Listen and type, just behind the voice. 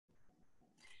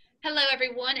Hello,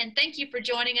 everyone, and thank you for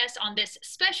joining us on this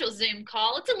special Zoom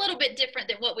call. It's a little bit different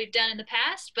than what we've done in the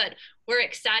past, but we're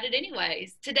excited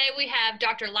anyways. Today we have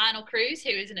Dr. Lionel Cruz,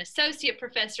 who is an associate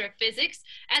professor of physics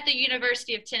at the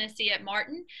University of Tennessee at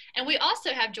Martin. And we also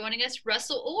have joining us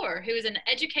Russell Orr, who is an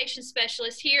education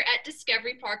specialist here at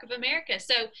Discovery Park of America.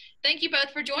 So thank you both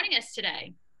for joining us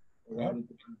today. Glad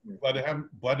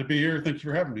to be here. Thank you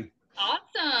for having me.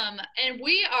 Awesome. And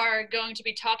we are going to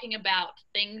be talking about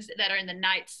things that are in the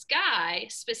night sky,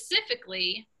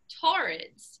 specifically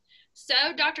taurids. So,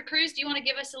 Dr. Cruz, do you want to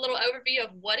give us a little overview of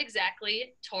what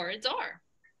exactly taurids are?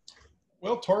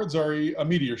 Well, taurids are a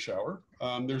meteor shower.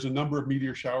 There's a number of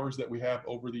meteor showers that we have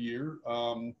over the year,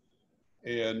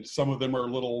 and some of them are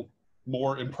a little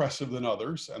more impressive than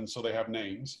others, and so they have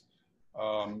names.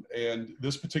 And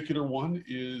this particular one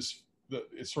is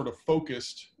it's sort of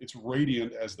focused, it's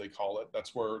radiant as they call it.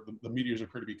 That's where the meteors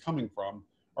appear to be coming from,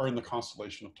 are in the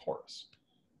constellation of Taurus.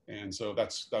 And so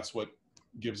that's what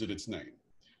gives it its name.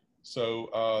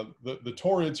 So the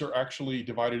taurids are actually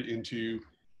divided into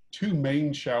two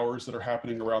main showers that are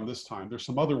happening around this time. There's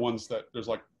some other ones that there's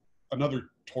like another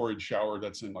taurid shower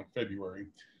that's in like February.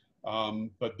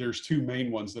 But there's two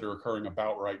main ones that are occurring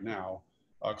about right now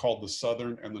called the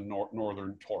southern and the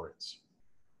northern taurids.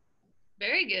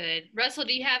 Very good. Russell,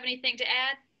 do you have anything to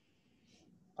add?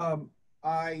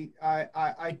 I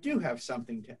do have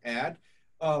something to add.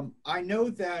 I know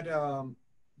that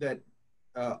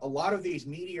a lot of these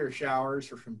meteor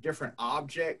showers are from different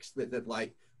objects that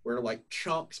like where like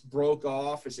chunks broke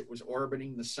off as it was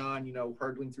orbiting the sun, you know,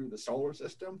 hurtling through the solar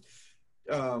system.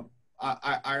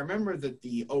 I remember that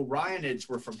the Orionids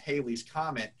were from Halley's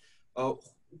Comet.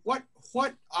 What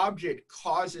object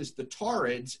causes the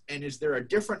taurids, and is there a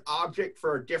different object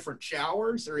for different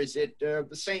showers, or is it the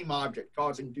same object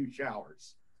causing two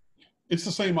showers? It's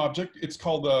the same object. It's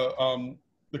called the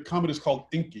comet is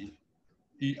called Encke,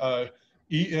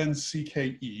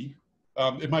 E-N-C-K-E.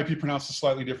 It might be pronounced a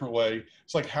slightly different way.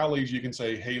 It's like Halley's. You can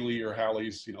say Halley or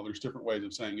Halley's. You know, there's different ways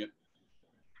of saying it.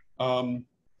 And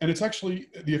it's actually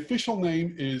the official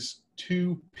name is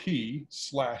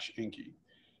 2P/Encke.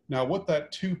 Now, what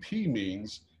that 2P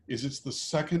means is it's the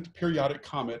second periodic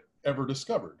comet ever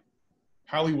discovered.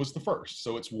 Halley was the first,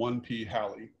 so it's 1P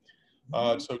Halley.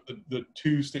 So the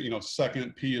two,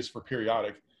 second P is for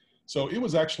periodic. So it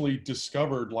was actually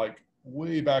discovered like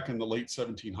way back in the late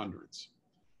 1700s,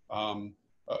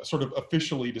 sort of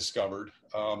officially discovered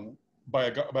by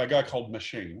a guy called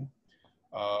Méchain,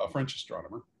 a French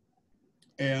astronomer.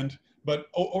 But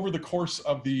over the course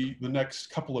of the next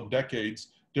couple of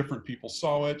decades, different people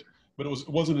saw it, but it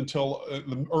wasn't until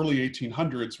the early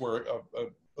 1800s where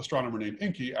an astronomer named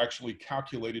Encke actually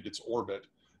calculated its orbit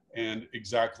and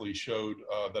exactly showed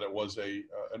that it was an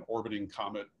orbiting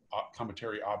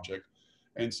cometary object.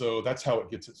 And so that's how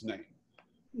it gets its name.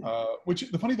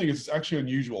 Which the funny thing is, it's actually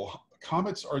unusual.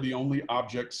 Comets are the only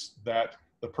objects that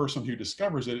the person who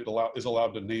discovers it is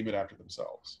allowed to name it after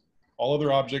themselves. All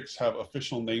other objects have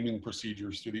official naming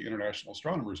procedures through the International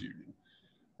Astronomers Union.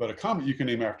 But a comet you can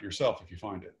name after yourself if you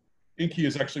find it. Encke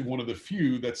is actually one of the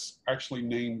few that's actually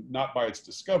named not by its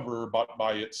discoverer, but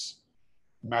by its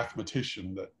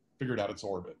mathematician that figured out its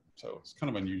orbit. So it's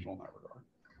kind of unusual in that regard.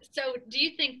 So do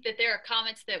you think that there are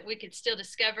comets that we could still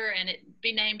discover and it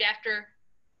be named after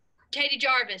Katie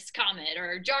Jarvis Comet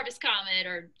or Jarvis Comet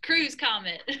or Cruz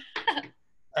Comet?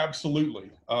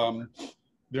 Absolutely.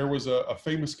 There was a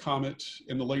famous comet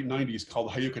in the late 90s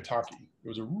called Hyakutake. It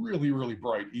was a really, really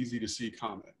bright, easy to see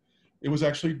comet. It was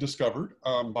actually discovered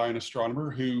by an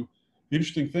astronomer who, the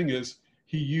interesting thing is,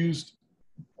 he used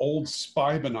old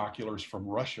spy binoculars from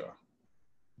Russia.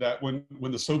 That when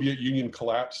the Soviet Union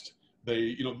collapsed,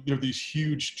 there are these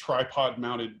huge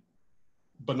tripod-mounted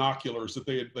binoculars that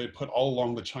they had put all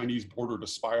along the Chinese border to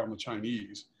spy on the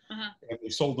Chinese. And they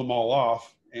sold them all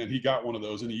off, and he got one of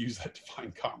those, and he used that to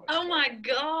find comets. Oh my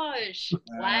gosh!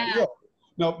 Wow. Yeah.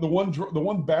 Now the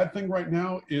one bad thing right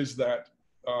now is that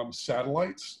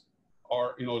satellites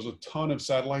are, there's a ton of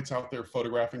satellites out there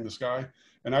photographing the sky,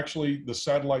 and actually the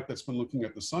satellite that's been looking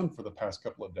at the sun for the past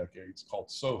couple of decades,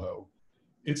 called SOHO,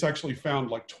 it's actually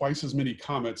found like twice as many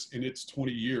comets in its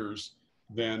 20 years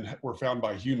than were found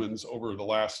by humans over the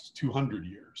last 200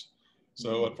 years.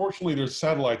 So unfortunately, there's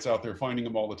satellites out there finding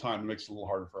them all the time. It makes it a little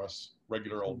harder for us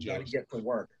regular old Joes to get to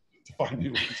work to find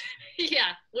new ones.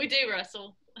 Yeah, we do,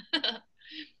 Russell.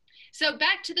 So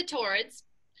back to the taurids.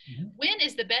 When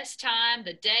is the best time,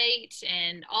 the date,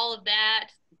 and all of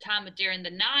that? Time during the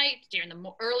night, during the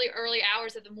early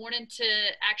hours of the morning to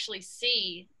actually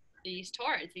see these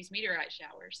taurids, these meteorite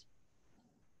showers?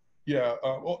 Yeah,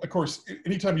 well, of course,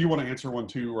 anytime you want to answer one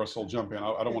too, Russell, jump in.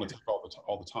 I don't want to take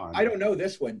all the time. I don't know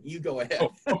this one. You go ahead.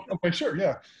 Oh, okay, sure,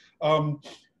 yeah.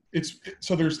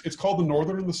 It's called the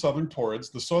Northern and the Southern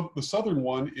Taurids. The Southern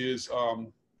one is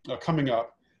coming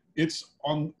up. It's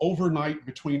on overnight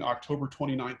between October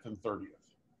 29th and 30th.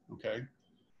 Okay,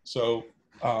 so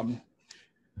let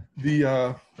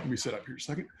me sit up here a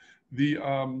second.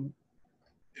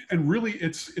 And really,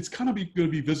 it's kind of going to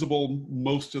be visible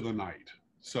most of the night.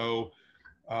 So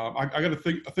I got a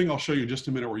thing I'll show you in just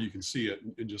a minute where you can see it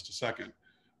in just a second.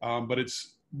 But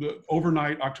it's the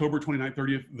overnight, October 29th,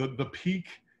 30th. The peak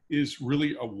is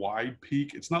really a wide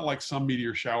peak. It's not like some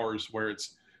meteor showers where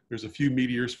there's a few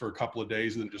meteors for a couple of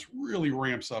days and then it just really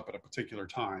ramps up at a particular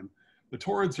time. The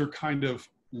Taurids are kind of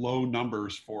low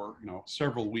numbers for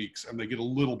several weeks, and they get a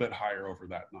little bit higher over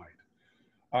that night.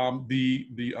 The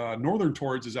Northern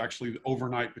Taurids is actually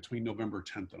overnight between November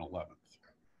 10th and 11th.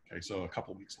 Okay, so a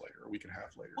couple weeks later, a week and a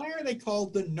half later. Why are they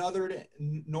called the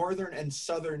Northern and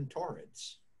Southern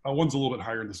Taurids? One's a little bit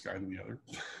higher in the sky than the other.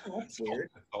 Oh, that's weird.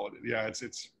 Yeah,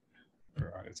 it's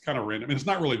kind of random. And it's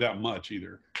not really that much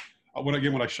either. When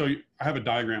I show you, I have a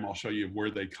diagram I'll show you of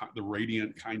where the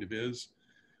radiant kind of is,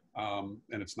 and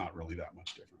it's not really that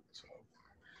much different.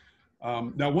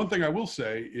 So now, one thing I will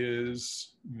say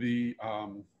is the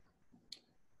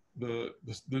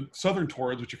Southern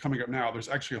Taurids, which are coming up now, there's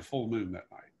actually a full moon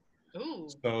that night. Ooh.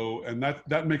 So, and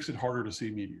that makes it harder to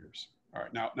see meteors. All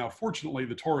right, now fortunately,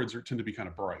 the Taurids tend to be kind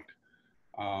of bright.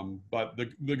 But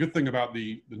the good thing about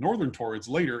the Northern Taurids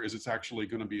later is it's actually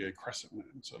going to be a crescent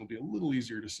moon, so it'll be a little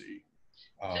easier to see.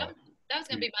 That was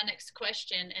going to be my next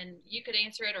question, and you could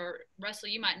answer it, or Russell,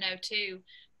 you might know too.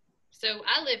 So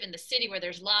I live in the city where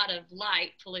there's a lot of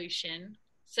light pollution.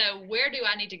 So where do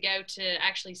I need to go to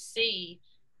actually see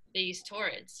these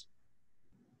Taurids?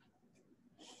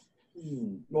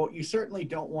 Well, you certainly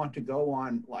don't want to go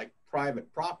on like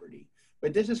private property,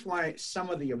 but this is why some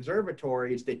of the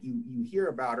observatories that you hear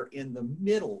about are in the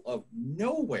middle of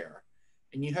nowhere,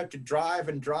 and you have to drive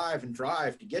and drive and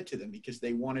drive to get to them because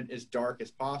they want it as dark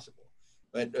as possible.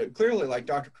 But clearly, like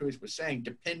Dr. Cruz was saying,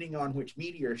 depending on which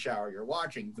meteor shower you're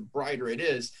watching, the brighter it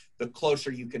is, the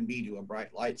closer you can be to a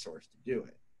bright light source to do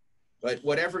it. But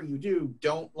whatever you do,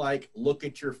 don't like look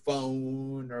at your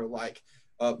phone or like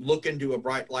look into a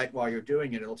bright light while you're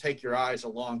doing it. It'll take your eyes a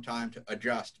long time to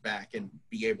adjust back and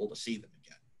be able to see them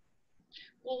again.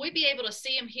 Will we be able to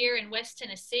see them here in West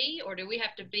Tennessee, or do we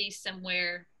have to be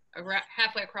somewhere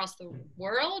halfway across the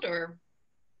world? Or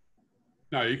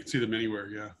no, you can see them anywhere.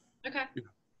 Yeah. Okay.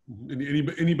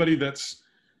 Yeah. Anybody that's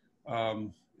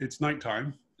it's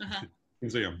nighttime, you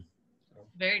can see them. So.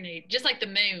 Very neat. Just like the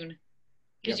moon,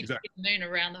 because you exactly. can see the moon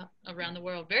around the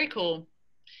world. Very cool.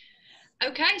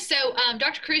 Okay, so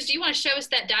Dr. Cruz, do you want to show us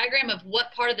that diagram of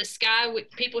what part of the sky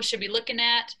people should be looking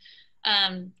at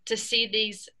to see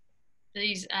these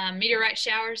meteorite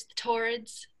showers, the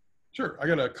Taurids? Sure, I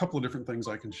got a couple of different things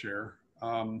I can share.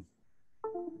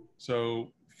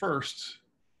 So first,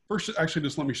 actually,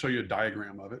 just let me show you a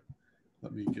diagram of it.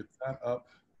 Let me get that up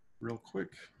real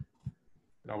quick.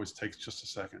 It always takes just a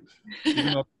second.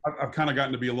 Even though I've kind of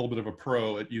gotten to be a little bit of a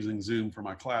pro at using Zoom for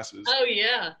my classes. Oh,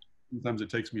 yeah. Sometimes it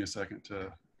takes me a second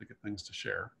to get things to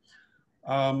share.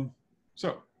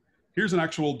 So here's an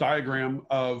actual diagram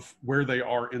of where they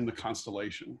are in the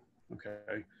constellation.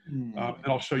 Okay, and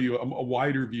I'll show you a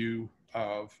wider view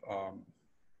of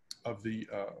what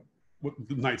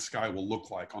the night sky will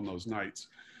look like on those nights.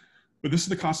 But this is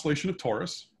the constellation of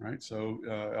Taurus, right? So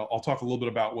I'll talk a little bit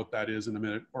about what that is in a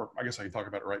minute, or I guess I can talk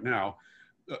about it right now.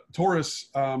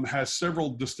 Taurus has several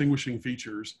distinguishing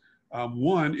features.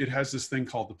 One, it has this thing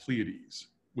called the Pleiades,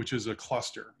 which is a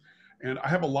cluster. And I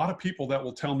have a lot of people that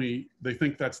will tell me they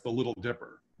think that's the Little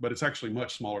Dipper, but it's actually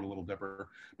much smaller than Little Dipper.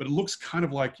 But it looks kind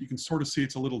of like, you can sort of see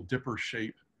it's a Little Dipper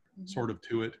shape sort of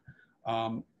to it.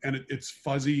 And it's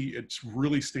fuzzy, it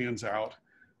really stands out.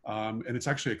 And it's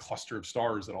actually a cluster of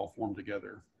stars that all form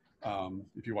together.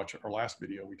 If you watch our last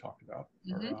video we talked about.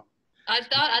 I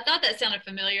thought that sounded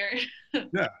familiar.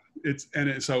 Yeah,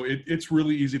 it's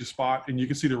really easy to spot, and you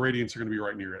can see the radiants are going to be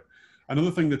right near it. Another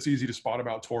thing that's easy to spot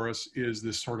about Taurus is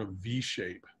this sort of V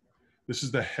shape. This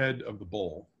is the head of the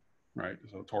bull, right?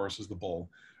 So Taurus is the bull,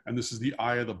 and this is the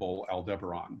eye of the bull,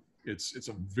 Aldebaran. It's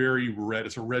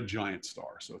a red giant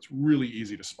star, so it's really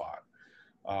easy to spot.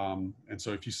 And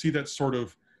so if you see that sort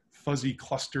of fuzzy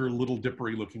cluster, Little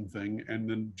Dippery looking thing, and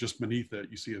then just beneath it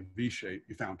you see a V shape,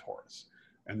 you found Taurus.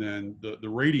 And then the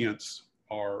radiants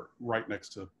are right next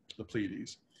to the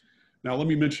Pleiades. Now, let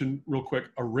me mention real quick,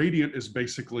 a radiant is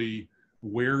basically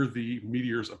where the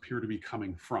meteors appear to be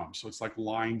coming from. So it's like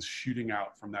lines shooting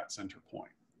out from that center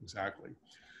point, exactly.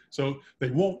 So they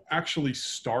won't actually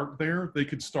start there. They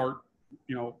could start,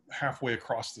 you know, halfway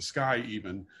across the sky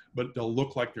even, but they'll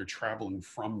look like they're traveling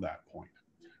from that point.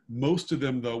 Most of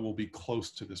them, though, will be close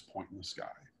to this point in the sky.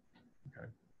 Okay.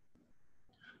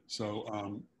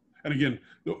 So, and again,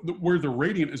 where the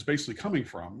radiant is basically coming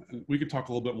from, and we could talk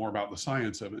a little bit more about the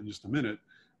science of it in just a minute,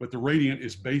 but the radiant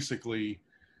is basically,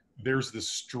 there's this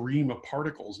stream of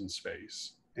particles in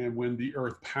space. And when the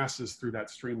Earth passes through that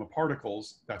stream of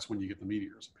particles, that's when you get the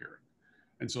meteors appearing.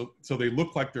 And so they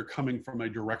look like they're coming from a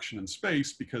direction in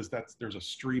space because there's a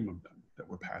stream of them that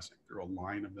we're passing through, a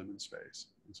line of them in space.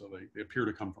 And so they appear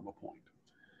to come from a point.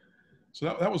 So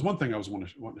that was one thing I was wanting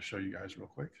to show you guys real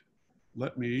quick.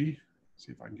 Let me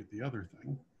see if I can get the other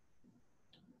thing.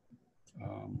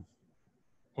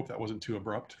 Hope that wasn't too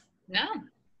abrupt. No,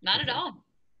 not at all.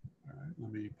 All right,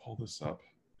 let me pull this up.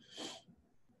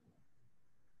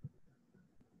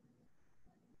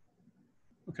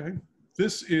 Okay,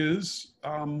 this is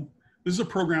a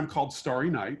program called Starry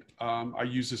Night. I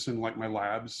use this in like my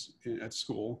labs at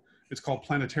school. It's called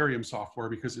planetarium software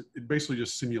because it basically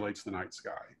just simulates the night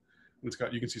sky. And it's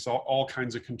got, you can see all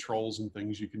kinds of controls and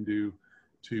things you can do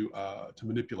to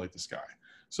manipulate the sky.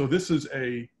 So this is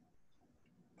a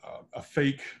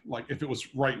fake, like if it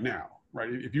was right now, right?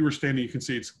 If you were standing, you can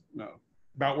see it's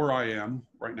about where I am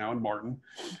right now in Martin.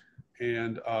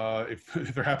 And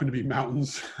if there happen to be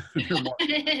mountains near Martin.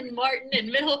 In Martin,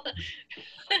 in middle.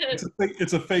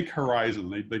 it's a fake horizon.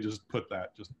 They just put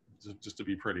that just to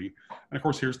be pretty. And of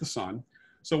course, here's the sun.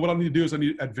 So what I need to do is I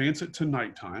need to advance it to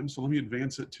nighttime. So let me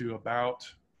advance it to about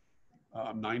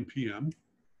 9 p.m.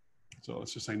 So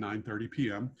let's just say 9:30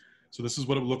 p.m. So this is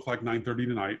what it would look like 9:30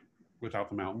 tonight without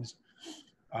the mountains.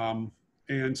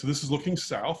 And so this is looking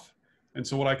south. And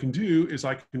so what I can do is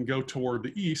I can go toward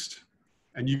the east,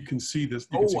 and you can see this.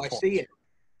 I see it.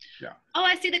 Yeah. Oh,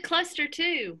 I see the cluster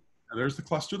too. And there's the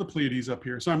cluster of the Pleiades up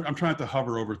here. So I'm trying to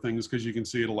hover over things because you can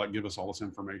see it'll like give us all this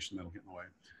information that'll get in the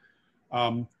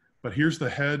way. But here's the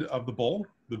head of the bull,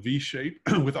 the V shape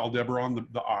with Aldebaran,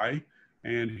 the eye,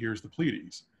 and here's the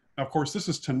Pleiades. Now, of course, this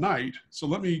is tonight. So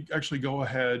let me actually go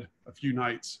ahead a few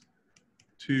nights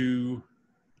to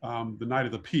the night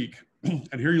of the peak.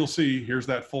 And here you'll see, here's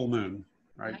that full moon,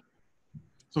 right? Okay.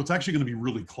 So it's actually going to be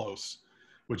really close,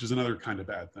 which is another kind of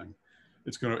bad thing.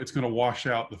 It's gonna wash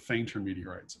out the fainter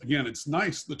meteorites. Again, it's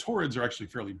nice. The Taurids are actually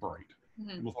fairly bright.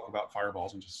 Mm-hmm. We'll talk about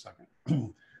fireballs in just a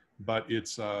second. But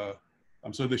it's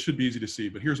so they should be easy to see.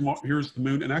 But here's the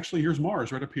moon, and actually here's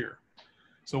Mars right up here.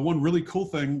 So one really cool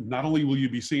thing, not only will you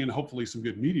be seeing hopefully some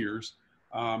good meteors,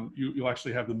 you'll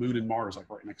actually have the moon and Mars like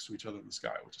right next to each other in the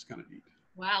sky, which is kind of neat.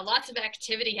 Wow, lots of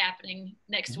activity happening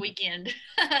next weekend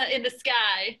in the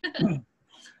sky.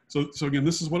 So again,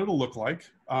 this is what it'll look like.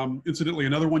 Incidentally,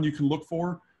 another one you can look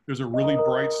for, there's a really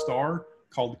bright star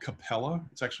called Capella.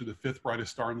 It's actually the 5th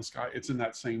brightest star in the sky. It's in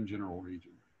that same general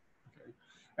region. Okay.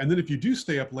 And then if you do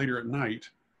stay up later at night,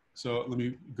 so let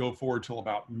me go forward till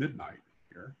about midnight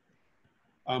here.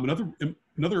 Another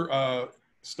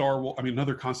star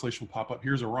another constellation will pop up.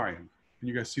 Here's Orion. Can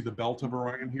you guys see the belt of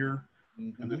Orion here?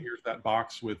 Mm-hmm. And then here's that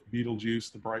box with Betelgeuse,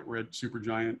 the bright red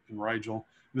supergiant, and Rigel.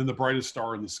 And then the brightest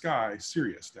star in the sky,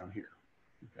 Sirius, down here.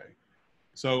 Okay.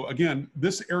 So again,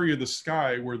 this area of the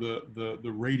sky where the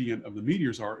radiant of the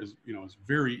meteors is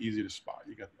very easy to spot.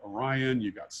 You got Orion,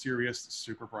 you got Sirius, the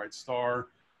super bright star.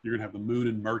 You're gonna have the moon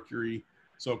and Mercury.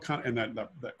 So and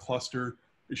that cluster,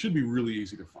 it should be really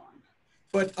easy to find.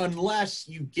 But unless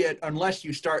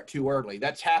you start too early.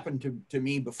 That's happened to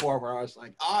me before, where I was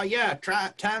like, oh yeah,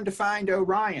 time to find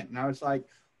Orion. And I was like,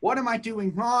 what am I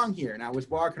doing wrong here? And I was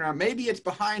walking around, maybe it's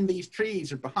behind these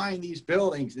trees or behind these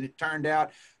buildings. And it turned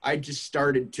out I just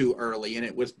started too early and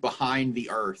it was behind the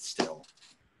Earth still.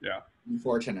 Yeah.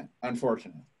 Unfortunate.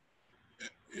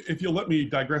 If you'll let me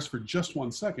digress for just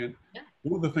 1 second, yeah.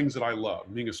 One of the things that I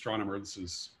love, being an astronomer, this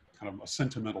is kind of a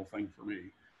sentimental thing for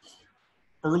me.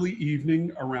 Early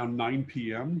evening around 9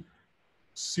 p.m.,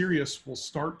 Sirius will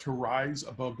start to rise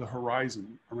above the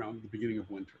horizon around the beginning of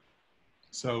winter.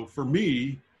 So for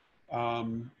me,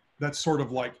 that's sort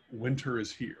of like winter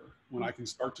is here, when I can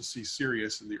start to see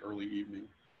Sirius in the early evening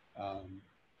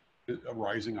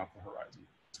rising up the horizon.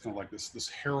 It's kind of like this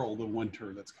herald of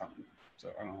winter that's coming. So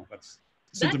I don't know, that's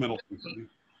sentimental thing for me.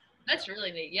 That's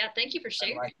really neat. Yeah, thank you for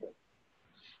sharing. I like it.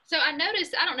 So I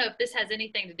noticed, I don't know if this has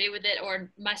anything to do with it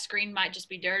or my screen might just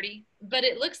be dirty, but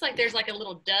it looks like there's like a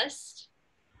little dust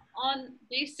on,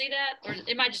 do you see that? Or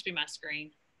it might just be my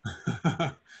screen.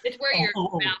 It's where your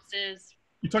mouse is.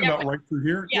 You're talking about right through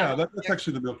here? Yeah, that's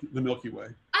actually the Milky Way.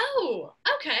 Oh,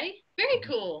 okay. Very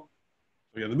cool.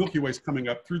 So yeah, the Milky Way is coming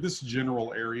up through this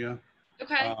general area.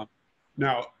 Okay.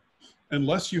 Now,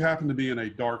 unless you happen to be in a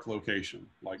dark location,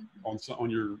 like on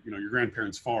your, your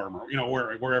grandparents' farm, or,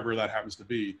 wherever that happens to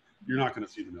be, you're not going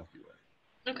to see the Milky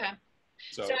Way. Okay.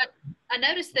 So I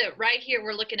noticed that right here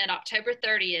we're looking at October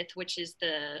 30th, which is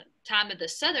the time of the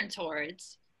southern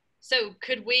Taurids. So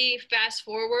could we fast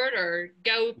forward or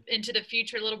go into the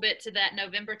future a little bit to that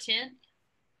November 10th?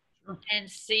 Sure. And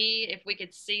see if we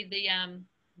could see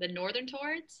the northern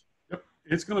Taurids? Yep,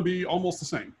 it's going to be almost the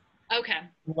same. Okay.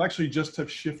 We'll actually just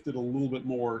have shifted a little bit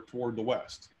more toward the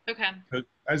west. Okay. Because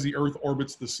as the Earth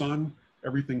orbits the sun,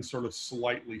 everything sort of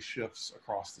slightly shifts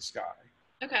across the sky.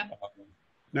 Okay.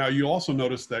 Now, you also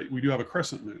notice that we do have a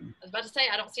crescent moon. I was about to say,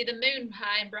 I don't see the moon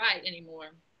high and bright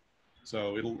anymore.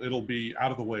 So it'll be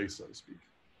out of the way, so to speak.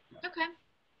 Yeah. Okay.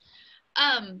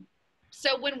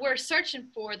 So when we're searching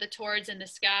for the Taurids in the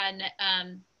sky,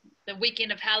 the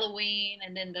weekend of Halloween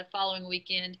and then the following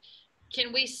weekend,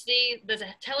 can we see, does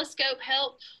a telescope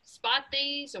help spot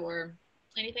these or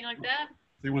anything like that?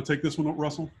 So you want to take this one up,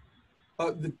 Russell?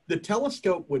 The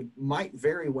telescope might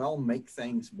very well make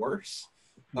things worse.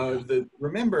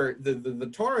 Remember, the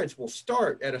Taurids will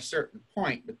start at a certain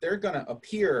point, but they're going to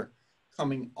appear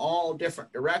coming all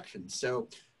different directions. So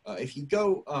if you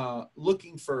go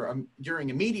looking for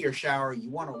during a meteor shower, you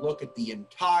want to look at the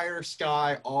entire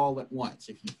sky all at once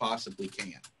if you possibly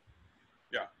can.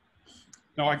 Yeah.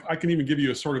 Now, I can even give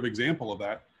you a sort of example of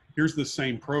that. Here's the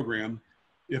same program.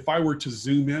 If I were to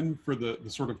zoom in for the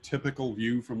sort of typical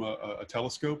view from a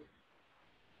telescope,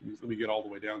 let me get all the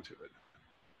way down to it.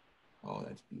 Oh,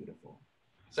 that's beautiful.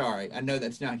 Sorry, I know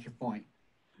that's not your point.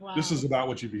 Wow. This is about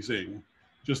what you'd be seeing.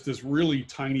 Just this really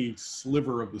tiny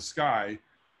sliver of the sky.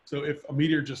 So if a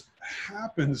meteor just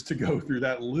happens to go through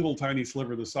that little tiny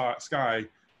sliver of the sky,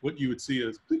 what you would see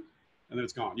is, and then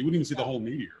it's gone. You wouldn't even see the whole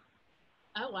meteor.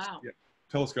 Oh, wow. Yeah.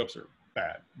 Telescopes are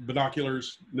bad.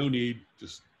 Binoculars, no need.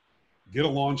 Just get a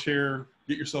lawn chair,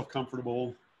 get yourself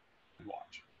comfortable, and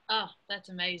watch. Oh, that's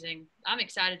amazing. I'm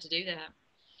excited to do that.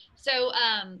 So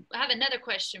I have another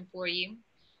question for you.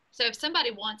 So if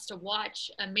somebody wants to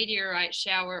watch a meteorite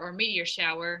shower or meteor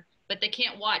shower, but they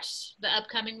can't watch the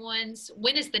upcoming ones,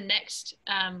 when is the next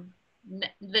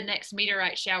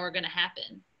meteorite shower going to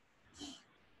happen?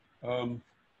 Or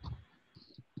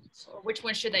which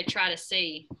one should they try to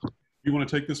see? You want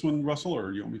to take this one, Russell,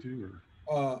 or you want me to?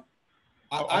 Or?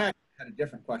 I had a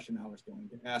different question I was going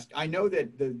to ask. I know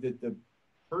that the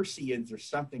Perseids or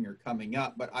something are coming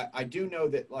up, but I do know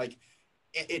that, like,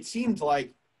 it seems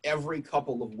like every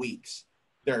couple of weeks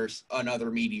there's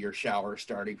another meteor shower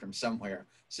starting from somewhere.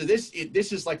 So this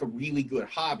is like a really good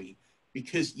hobby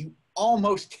because you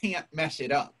almost can't mess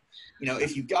it up. You know,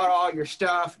 if you've got all your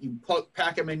stuff, you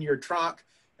pack them in your trunk,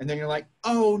 and then you're like,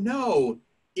 oh no,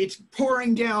 it's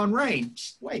pouring down rain.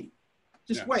 Just wait.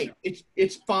 Yeah.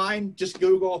 It's fine. Just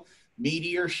Google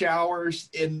meteor showers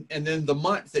and then the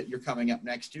month that you're coming up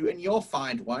next to, and you'll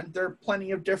find one. There are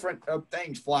plenty of different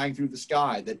things flying through the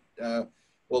sky that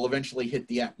will eventually hit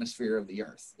the atmosphere of the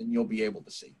Earth, and you'll be able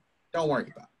to see. Don't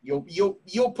worry about it.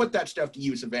 You'll put that stuff to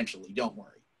use eventually. Don't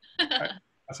worry.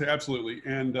 I say absolutely.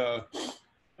 And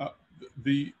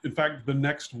in fact, the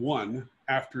next one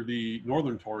after the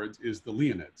northern Taurids is the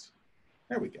Leonids.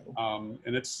 There we go.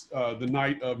 And it's the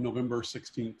night of November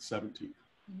 16th, 17th. Mm-hmm.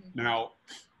 Now,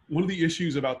 one of the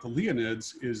issues about the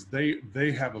Leonids is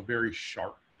they have a very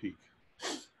sharp peak.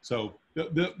 So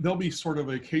there'll be sort of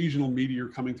an occasional meteor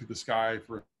coming through the sky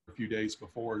for a few days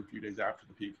before and a few days after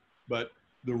the peak. But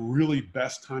the really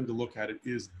best time to look at it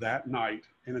is that night,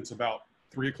 and it's about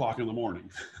 3 o'clock in the morning.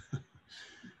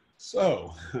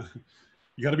 So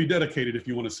you got to be dedicated if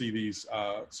you want to see these.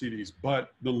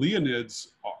 But the Leonids,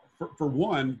 for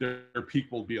one, their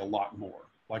peak will be a lot more.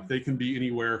 Like they can be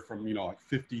anywhere from, like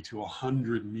 50 to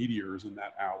 100 meteors in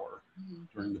that hour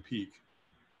during the peak.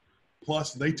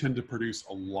 Plus, they tend to produce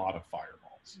a lot of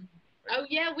fireballs. Right? Oh,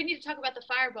 yeah. We need to talk about the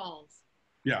fireballs.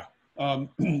 Yeah.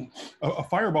 A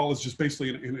fireball is just basically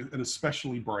an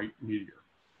especially bright meteor.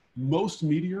 Most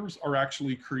meteors are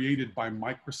actually created by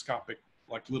microscopic,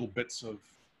 like little bits of,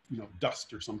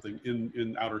 dust or something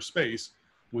in outer space.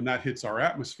 When that hits our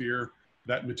atmosphere,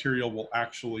 that material will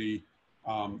actually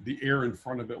the air in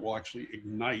front of it will actually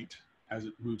ignite as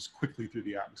it moves quickly through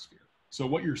the atmosphere. So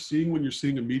what you're seeing when you're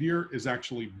seeing a meteor is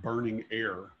actually burning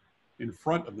air in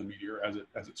front of the meteor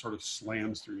as it sort of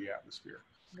slams through the atmosphere.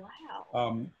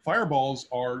 Wow. Fireballs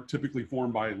are typically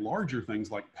formed by larger things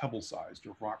like pebble-sized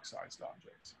or rock-sized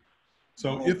objects.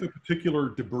 So if a particular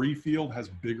debris field has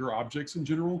bigger objects in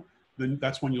general, then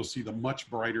that's when you'll see the much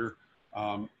brighter,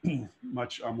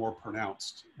 much more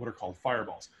pronounced, what are called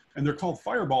fireballs. And they're called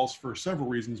fireballs for several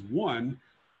reasons. One,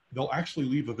 they'll actually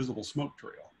leave a visible smoke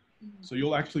trail. So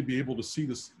you'll actually be able to see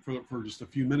this for just a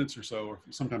few minutes or so, or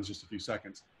sometimes just a few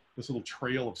seconds, this little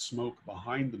trail of smoke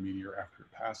behind the meteor after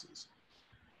it passes.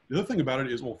 The other thing about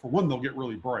it is, well, for one, they'll get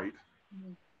really bright.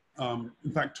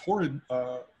 In fact, Taurid,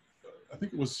 I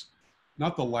think it was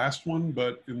not the last one,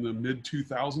 but in the mid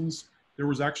 2000s, there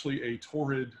was actually a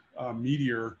Taurid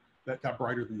meteor that got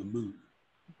brighter than the moon.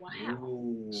 Wow.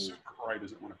 Super bright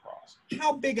as it went across.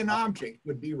 How big an object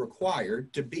would be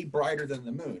required to be brighter than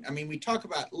the moon? I mean, we talk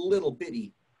about little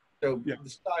bitty, so the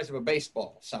size of a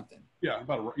baseball, something. Yeah,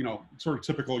 about sort of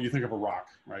typical. You think of a rock,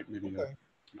 right? Maybe a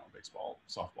baseball,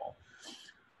 softball.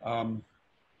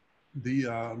 The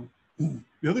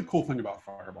other cool thing about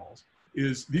fireballs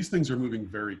is these things are moving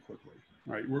very quickly,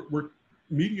 right? We're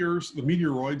meteors, the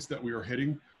meteoroids that we are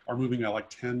hitting are moving at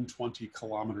like 10, 20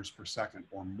 kilometers per second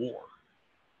or more.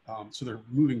 So they're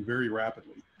moving very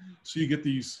rapidly. So you get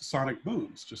these sonic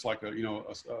booms, just like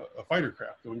a fighter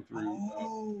craft going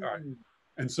through.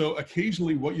 And so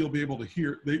occasionally what you'll be able to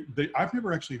hear, I've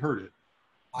never actually heard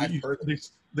it.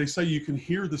 They say you can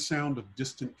hear the sound of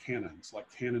distant cannons, like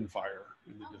cannon fire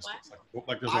in the distance. Wow.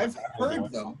 Like there's I've heard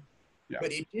them,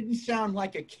 but it didn't sound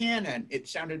like a cannon. It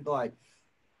sounded like.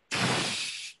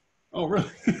 Oh, really?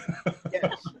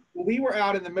 Yes. Well, we were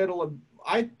out in the middle of.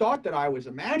 I thought that I was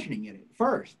imagining it at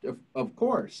first, of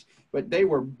course, but they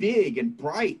were big and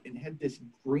bright and had this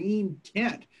green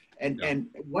tint. And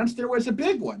once there was a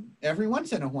big one, every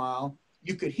once in a while,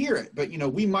 you could hear it. But,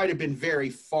 we might have been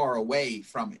very far away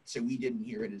from it, so we didn't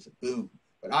hear it as a boom.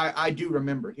 But I do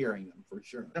remember hearing them for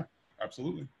sure. Yeah,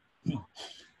 absolutely.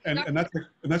 And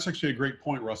that's actually a great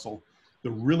point, Russell.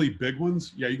 The really big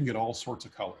ones, you can get all sorts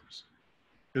of colors.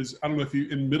 Because I don't know if you,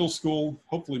 in middle school,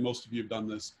 hopefully most of you have done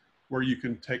this, where you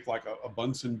can take like a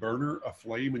Bunsen burner, a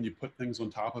flame, and you put things on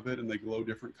top of it and they glow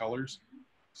different colors.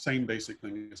 Same basic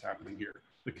thing is happening here.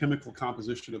 The chemical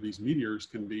composition of these meteors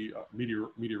can be,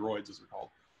 meteoroids as they're called,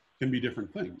 can be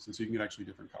different things. And so you can get actually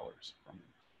different colors from them.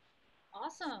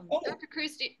 Awesome. Dr.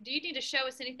 Cruz, do you need to show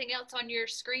us anything else on your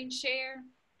screen share?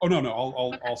 Oh,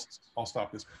 no, I'll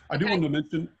stop this. I do want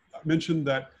to mention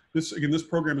that this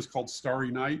program is called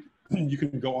Starry Night. You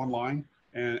can go online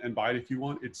and buy it if you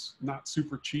want. It's not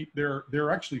super cheap. There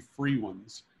are actually free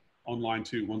ones online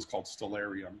too. One's called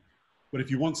Stellarium. But if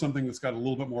you want something that's got a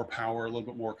little bit more power, a little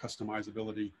bit more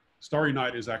customizability, Starry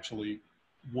Night is actually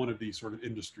one of these sort of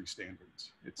industry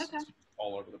standards. It's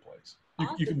all over the place.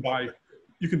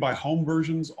 You can buy home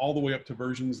versions all the way up to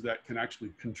versions that can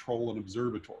actually control an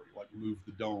observatory, like move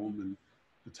the dome and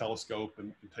the telescope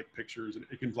and take pictures, and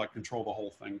it can like control the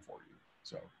whole thing for you.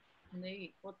 So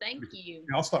neat. Well, thank you.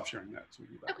 I'll stop sharing that so we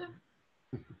do that.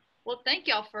 Okay. Well, thank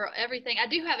y'all for everything. I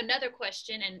do have another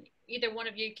question, and either one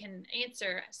of you can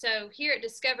answer. So here at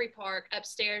Discovery Park,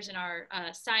 upstairs in our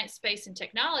Science, Space, and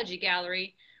Technology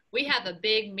Gallery, we have a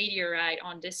big meteorite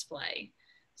on display.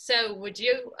 So would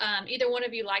you, either one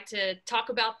of you like to talk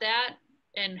about that?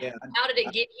 And how did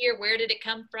it get here? Where did it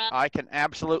come from? I can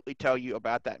absolutely tell you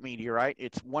about that meteorite.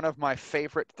 It's one of my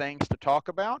favorite things to talk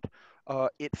about.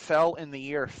 It fell in the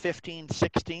year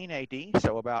 1516 AD,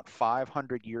 so about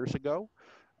 500 years ago.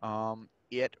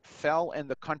 It fell in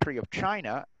the country of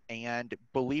China, and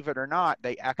believe it or not,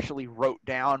 they actually wrote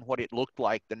down what it looked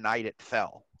like the night it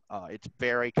fell. It's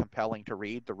very compelling to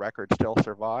read. The record still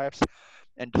survives.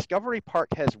 And Discovery Park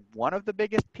has one of the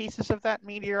biggest pieces of that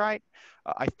meteorite.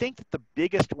 I think that the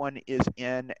biggest one is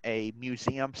in a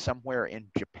museum somewhere in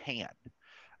Japan.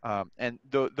 And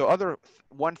the other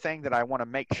one thing that I want to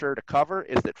make sure to cover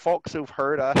is that folks who've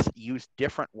heard us use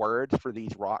different words for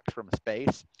these rocks from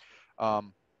space.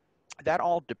 That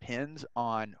all depends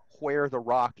on where the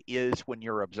rock is when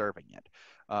you're observing it.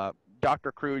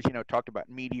 Dr. Cruz, talked about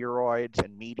meteoroids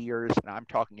and meteors, and I'm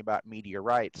talking about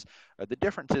meteorites. The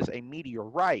difference is a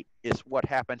meteorite is what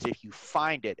happens if you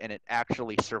find it and it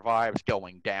actually survives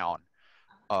going down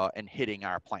and hitting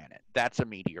our planet. That's a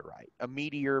meteorite. A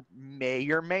meteor may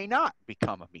or may not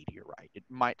become a meteorite. It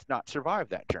might not survive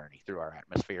that journey through our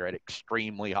atmosphere at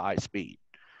extremely high speed.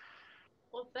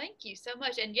 Well, thank you so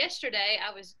much. And yesterday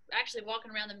I was actually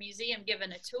walking around the museum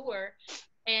giving a tour,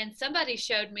 and somebody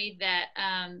showed me that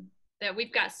that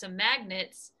we've got some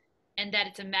magnets and that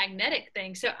it's a magnetic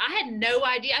thing. So I had no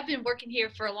idea. I've been working here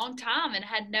for a long time and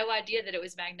had no idea that it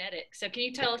was magnetic. So can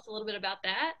you tell us a little bit about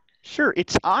that? Sure,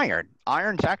 it's iron.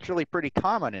 Iron's actually pretty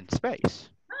common in space.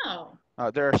 Oh.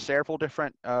 There are several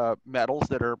different metals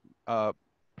that are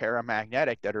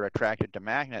paramagnetic that are attracted to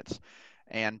magnets,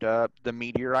 and the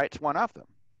meteorite's one of them.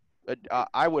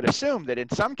 I would assume that in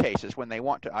some cases, when they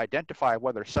want to identify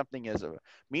whether something is a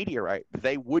meteorite,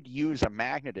 they would use a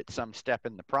magnet at some step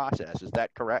in the process. Is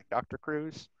that correct, Dr.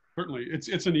 Cruz? Certainly,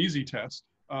 it's an easy test.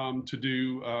 to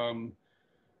do,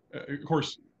 of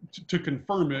course, to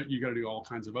confirm it, you got to do all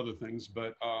kinds of other things.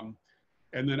 But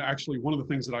and then actually one of the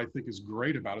things that I think is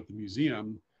great about it, the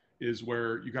museum, is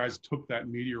where you guys took that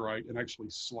meteorite and actually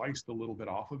sliced a little bit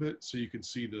off of it so you could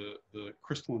see the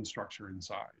crystalline structure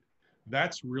inside.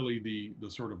 That's really the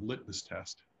sort of litmus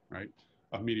test, right,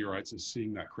 of meteorites, is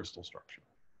seeing that crystal structure.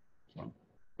 So,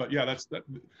 but yeah, that's that.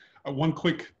 One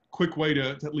quick way to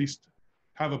at least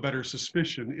have a better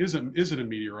suspicion, is it a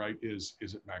meteorite, is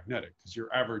it magnetic? Because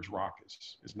your average rock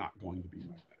is not going to be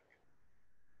magnetic.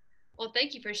 Well,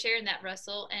 thank you for sharing that,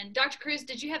 Russell. And Dr. Cruz,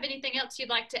 did you have anything else you'd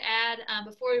like to add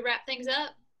before we wrap things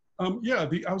up? Yeah,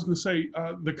 I was going to say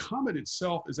the comet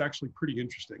itself is actually pretty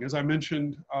interesting. As I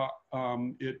mentioned,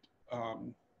 it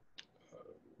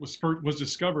was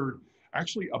discovered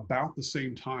actually about the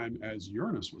same time as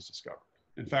Uranus was discovered.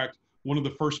 In fact, one of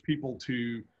the first people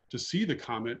to see the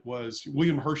comet was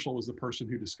William Herschel, was the person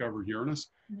who discovered Uranus.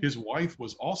 Mm-hmm. His wife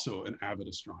was also an avid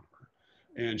astronomer,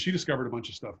 and she discovered a bunch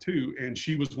of stuff too. And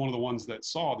she was one of the ones that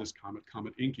saw this comet,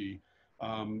 Comet Encke,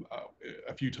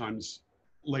 a few times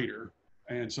later.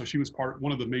 And so she was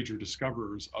one of the major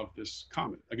discoverers of this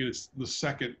comet. Again, it's the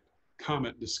second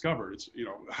comet discovered. It's,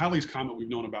 Halley's comet we've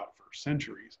known about for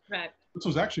centuries. Right. This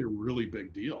was actually a really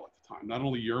big deal at the time. Not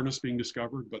only Uranus being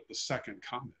discovered, but the second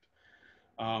comet.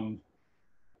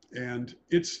 And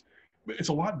it's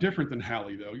a lot different than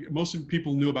Halley, though. Most of the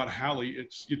people knew about Halley.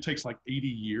 It takes like 80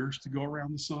 years to go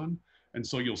around the sun. And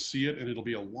so you'll see it, and it'll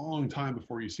be a long time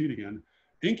before you see it again.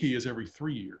 Encke is every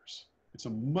 3 years. It's a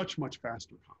much, much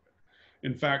faster comet.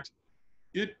 In fact,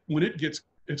 when it gets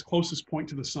its closest point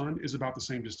to the sun is about the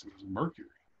same distance as Mercury,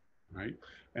 right?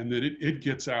 And then it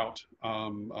gets out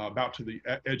about to the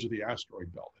edge of the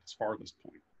asteroid belt, its farthest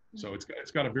point. So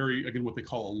it's got a very, again, what they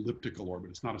call elliptical orbit.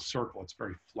 It's not a circle. It's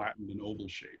very flattened and oval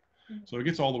shape. So it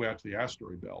gets all the way out to the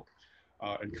asteroid belt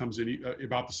and comes in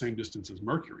about the same distance as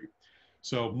Mercury.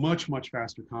 So much, much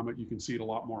faster comet. You can see it a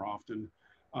lot more often.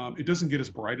 It doesn't get as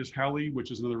bright as Halley,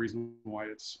 which is another reason why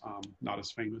it's not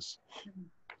as famous.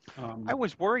 I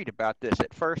was worried about this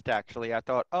at first, actually. I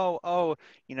thought,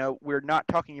 we're not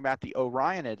talking about the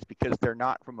Orionids because they're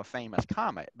not from a famous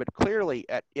comet. But clearly,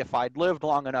 if I'd lived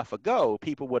long enough ago,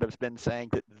 people would have been saying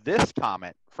that this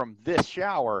comet from this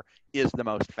shower is the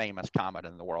most famous comet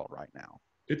in the world right now.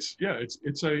 It's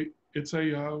a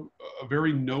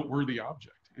very noteworthy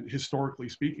object, and historically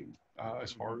speaking,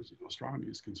 as far as astronomy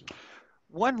is concerned.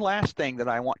 One last thing that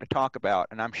I want to talk about,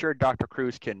 and I'm sure Dr.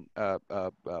 Cruz can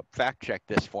fact check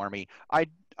this for me.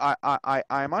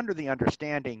 I'm under the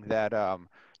understanding that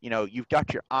you've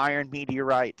got your iron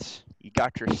meteorites, you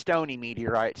got your stony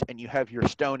meteorites, and you have your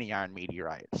stony iron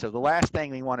meteorites. So the last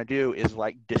thing we want to do is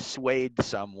like dissuade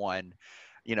someone,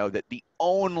 that the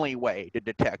only way to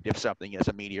detect if something is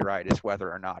a meteorite is whether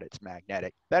or not it's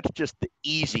magnetic. That's just the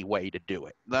easy way to do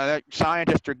it.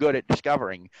 Scientists are good at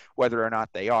discovering whether or not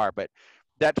they are, but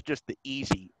that's just the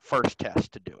easy first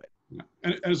test to do it. Yeah.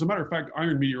 And as a matter of fact,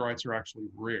 iron meteorites are actually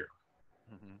rare.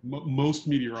 Mm-hmm. Most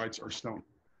meteorites are stone.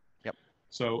 Yep.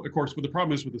 So, of course, but the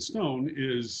problem is with the stone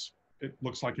is it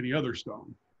looks like any other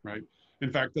stone, right?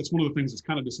 In fact, that's one of the things that's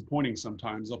kind of disappointing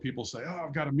sometimes. People say, oh,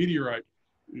 I've got a meteorite.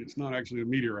 It's not actually a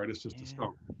meteorite. It's just a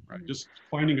stone, right? Just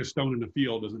finding a stone in a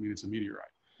field doesn't mean it's a meteorite.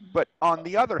 But on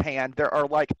the other hand, there are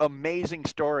like amazing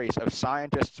stories of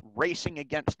scientists racing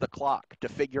against the clock to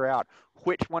figure out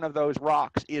which one of those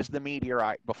rocks is the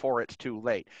meteorite before it's too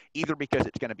late, either because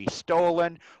it's going to be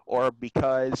stolen or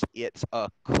because it's a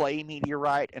clay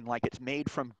meteorite and like it's made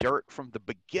from dirt from the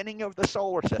beginning of the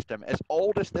solar system, as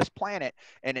old as this planet,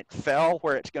 and it fell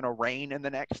where it's going to rain in the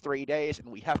next 3 days, and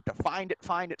we have to find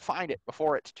it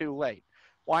before it's too late.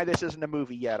 Why this isn't a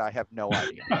movie yet, I have no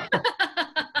idea.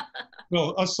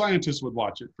 Well, us scientists would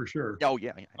watch it for sure. Oh,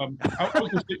 yeah. I was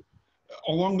gonna say,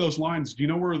 along those lines, do you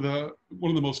know where one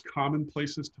of the most common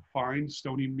places to find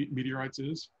stony meteorites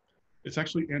is? It's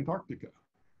actually Antarctica.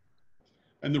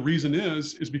 And the reason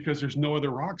is because there's no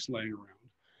other rocks laying around.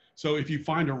 So if you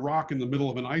find a rock in the middle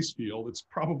of an ice field, it's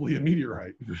probably a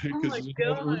meteorite. Right? Oh my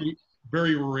God. Really,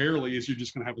 very rarely is you're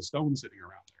just going to have a stone sitting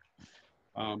around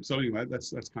there. So anyway,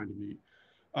 that's kind of neat.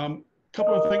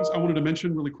 Couple of things I wanted to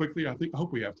mention really quickly. I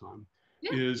hope we have time.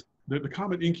 Yeah. Is that the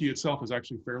comet Encke itself is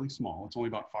actually fairly small. It's only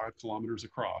about 5 kilometers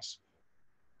across.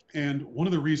 And one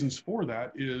of the reasons for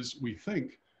that is we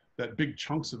think that big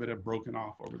chunks of it have broken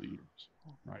off over the years,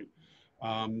 right?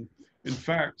 In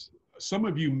fact, some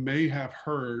of you may have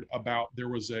heard about there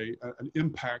was an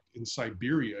impact in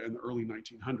Siberia in the early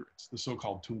 1900s, the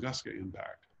so-called Tunguska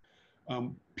impact.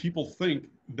 People think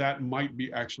that might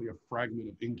be actually a fragment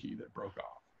of Encke that broke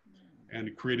off. And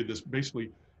it created this,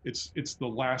 basically, it's the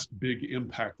last big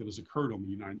impact that has occurred on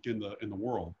in the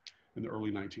world in the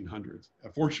early 1900s.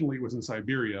 Fortunately, it was in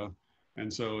Siberia,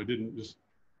 and so it didn't just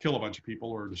kill a bunch of people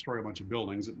or destroy a bunch of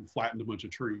buildings. It flattened a bunch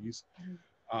of trees.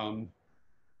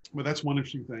 But that's one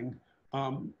interesting thing.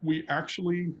 We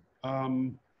actually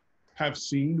have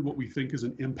seen what we think is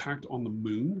an impact on the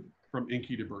moon from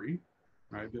inky debris.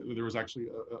 Right, there was actually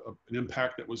an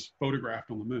impact that was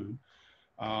photographed on the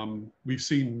moon. We've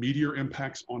seen meteor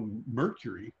impacts on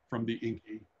Mercury from the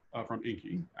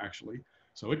inky, actually.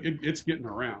 So it's getting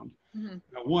around. Mm-hmm.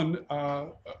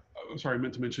 Now, sorry, I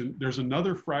meant to mention, there's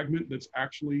another fragment that's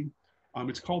actually,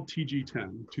 it's called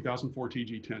TG10, 2004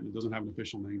 TG10. It doesn't have an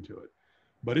official name to it,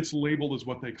 but it's labeled as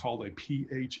what they call a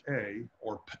PHA,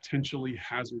 or potentially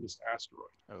hazardous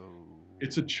asteroid. Oh.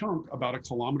 It's a chunk about 1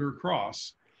 kilometer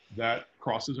across that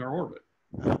crosses our orbit.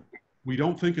 We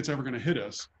don't think it's ever going to hit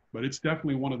us, but it's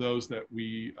definitely one of those that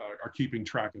we are keeping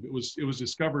track of. It was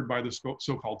discovered by the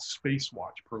so-called Space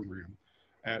Watch program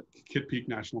at Kitt Peak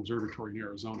National Observatory in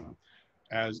Arizona.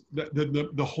 As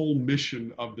the whole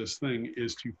mission of this thing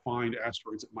is to find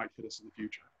asteroids that might hit us in the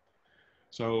future.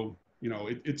 So, you know,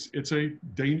 it's a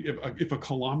if a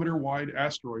kilometer wide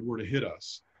asteroid were to hit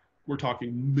us, we're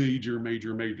talking major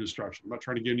destruction. I'm not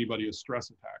trying to give anybody a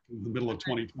stress attack in the middle of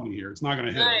 2020 here. It's not going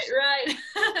to hit us.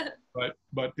 Right.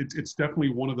 But it's definitely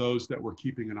one of those that we're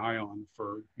keeping an eye on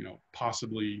for, you know,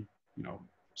 possibly, you know,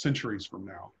 centuries from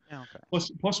now. Okay.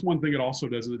 Plus one thing it also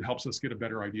does is it helps us get a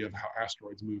better idea of how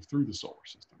asteroids move through the solar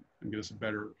system and get us a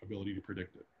better ability to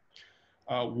predict it.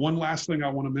 One last thing I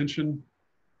want to mention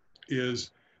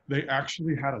is they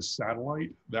actually had a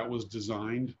satellite that was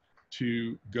designed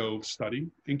to go study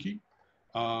inky.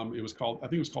 It was called, I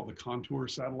think it was called the Contour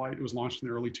satellite. It was launched in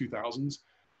the early 2000s.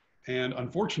 And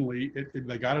unfortunately,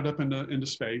 they got it up into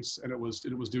space, and it was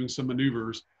doing some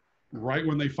maneuvers. Right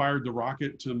when they fired the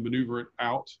rocket to maneuver it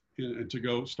out and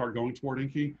to start going toward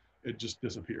inky, it just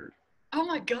disappeared. Oh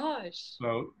my gosh.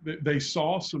 So they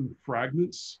saw some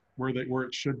fragments where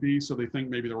it should be, so they think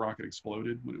maybe the rocket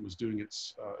exploded when it was doing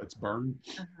its burn.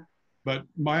 Uh-huh. But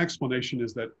my explanation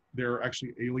is that there are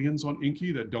actually aliens on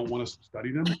inky that don't want us to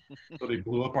study them, so they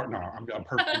blew up our. No, I'm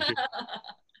perfectly kidding.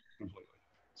 Completely.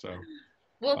 So.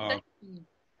 Well,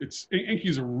 Inky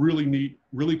is a really neat,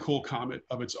 really cool comet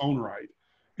of its own right.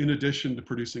 In addition to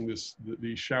producing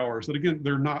these showers that, again,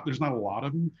 there's not a lot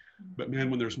of them, but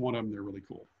man, when there's one of them, they're really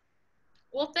cool.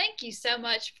 Well, thank you so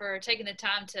much for taking the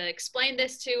time to explain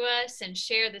this to us and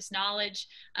share this knowledge.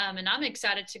 And I'm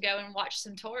excited to go and watch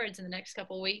some Taurids in the next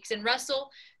couple of weeks. And Russell,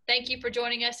 thank you for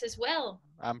joining us as well.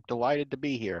 I'm delighted to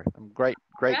be here. I'm great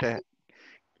to.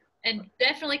 And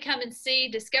definitely come and see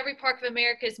Discovery Park of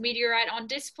America's Meteorite on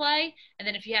display. And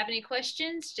then if you have any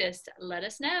questions, just let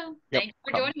us know. Yep. Thank you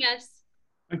for joining us.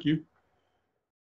 Thank you.